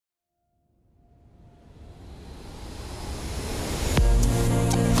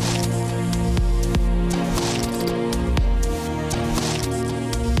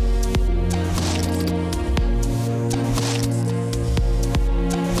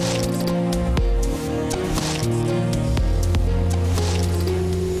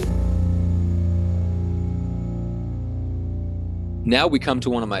Now we come to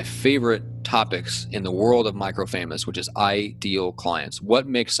one of my favorite topics in the world of microfamous, which is ideal clients. What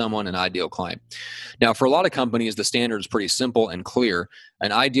makes someone an ideal client? Now, for a lot of companies, the standard is pretty simple and clear.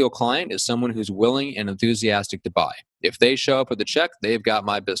 An ideal client is someone who's willing and enthusiastic to buy. If they show up with a check, they've got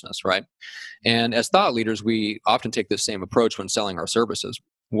my business, right? And as thought leaders, we often take this same approach when selling our services.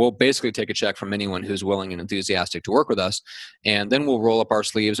 We'll basically take a check from anyone who's willing and enthusiastic to work with us, and then we'll roll up our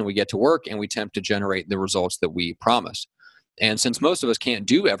sleeves and we get to work and we attempt to generate the results that we promised. And since most of us can't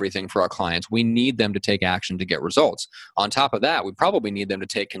do everything for our clients, we need them to take action to get results. On top of that, we probably need them to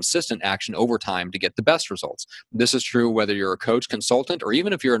take consistent action over time to get the best results. This is true whether you're a coach, consultant, or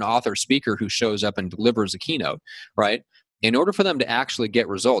even if you're an author, speaker who shows up and delivers a keynote, right? In order for them to actually get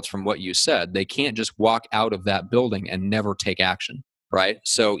results from what you said, they can't just walk out of that building and never take action. Right.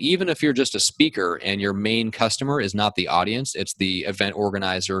 So even if you're just a speaker and your main customer is not the audience, it's the event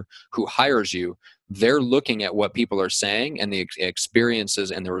organizer who hires you, they're looking at what people are saying and the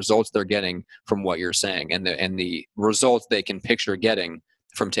experiences and the results they're getting from what you're saying and the results they can picture getting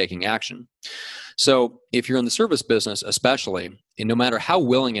from taking action. So if you're in the service business, especially, and no matter how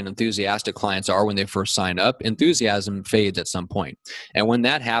willing and enthusiastic clients are when they first sign up, enthusiasm fades at some point. And when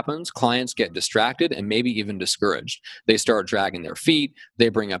that happens, clients get distracted and maybe even discouraged. They start dragging their feet. They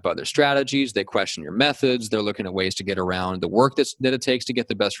bring up other strategies. They question your methods. They're looking at ways to get around the work that it takes to get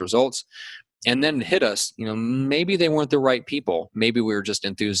the best results. And then hit us, maybe they weren't the right people. Maybe we were just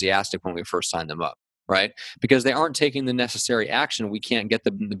enthusiastic when we first signed them up. Right? Because they aren't taking the necessary action, we can't get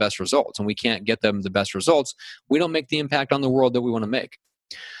them the best results. And we can't get them the best results, we don't make the impact on the world that we want to make.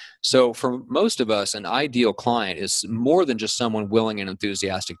 So for most of us, an ideal client is more than just someone willing and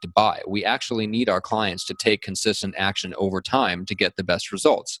enthusiastic to buy. We actually need our clients to take consistent action over time to get the best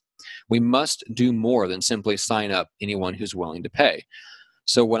results. We must do more than simply sign up anyone who's willing to pay.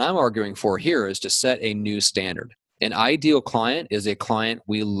 So what I'm arguing for here is to set a new standard. An ideal client is a client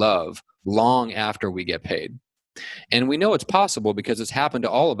we love long after we get paid. And we know it's possible because it's happened to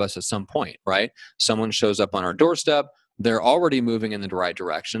all of us at some point, right? Someone shows up on our doorstep. They're already moving in the right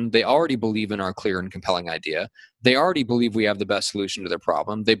direction. They already believe in our clear and compelling idea. They already believe we have the best solution to their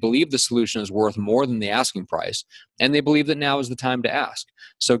problem. They believe the solution is worth more than the asking price. And they believe that now is the time to ask.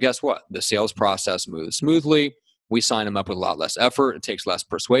 So guess what? The sales process moves smoothly. We sign them up with a lot less effort. It takes less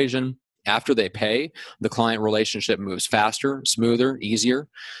persuasion. After they pay, the client relationship moves faster, smoother, easier.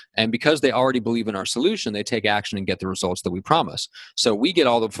 And because they already believe in our solution, they take action and get the results that we promise. So we get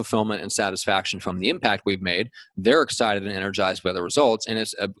all the fulfillment and satisfaction from the impact we've made. They're excited and energized by the results, and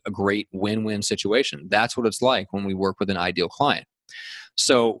it's a great win-win situation. That's what it's like when we work with an ideal client.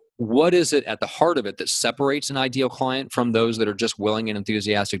 So what is it at the heart of it that separates an ideal client from those that are just willing and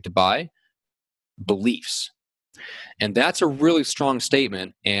enthusiastic to buy? Beliefs. And that's a really strong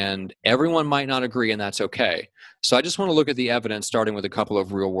statement, and everyone might not agree, and that's okay. So I just want to look at the evidence, starting with a couple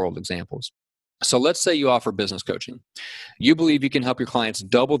of real-world examples. So let's say you offer business coaching. You believe you can help your clients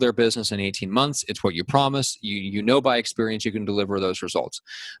double their business in 18 months. It's what you promise. You know by experience you can deliver those results.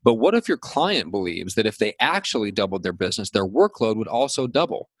 But what if your client believes that if they actually doubled their business, their workload would also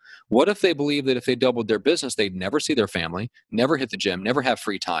double? What if they believe that if they doubled their business, they'd never see their family, never hit the gym, never have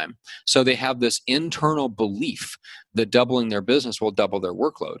free time? So they have this internal belief that doubling their business will double their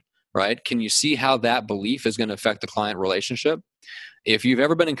workload, right? Can you see how that belief is going to affect the client relationship? If you've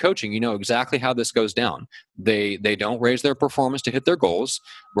ever been in coaching, you know exactly how this goes down. They don't raise their performance to hit their goals,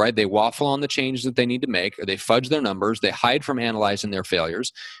 right? They waffle on the changes that they need to make, or they fudge their numbers. They hide from analyzing their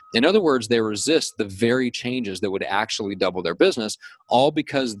failures. In other words, they resist the very changes that would actually double their business, all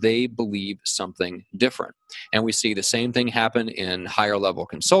because they believe something different. And we see the same thing happen in higher level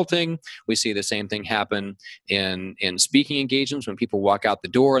consulting. We see the same thing happen in speaking engagements when people walk out the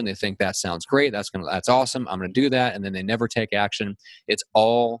door and they think that sounds great. That's awesome. I'm going to do that. And then they never take action. It's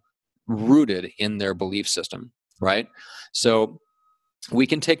all rooted in their belief system, right? So we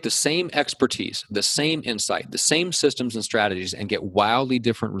can take the same expertise, the same insight, the same systems and strategies and get wildly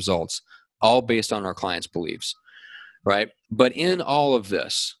different results, all based on our clients' beliefs, right? But in all of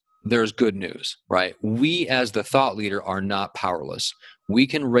this, there's good news, right? We as the thought leader are not powerless. We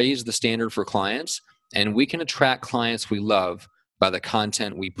can raise the standard for clients, and we can attract clients we love by the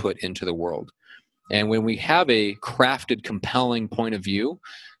content we put into the world. And when we have a crafted, compelling point of view,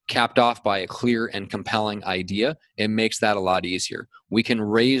 capped off by a clear and compelling idea, it makes that a lot easier. We can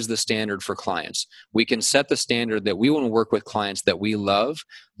raise the standard for clients. We can set the standard that we want to work with clients that we love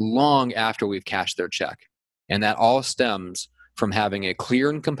long after we've cashed their check. And that all stems from having a clear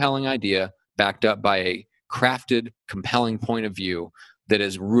and compelling idea backed up by a crafted, compelling point of view that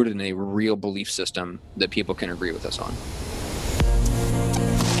is rooted in a real belief system that people can agree with us on.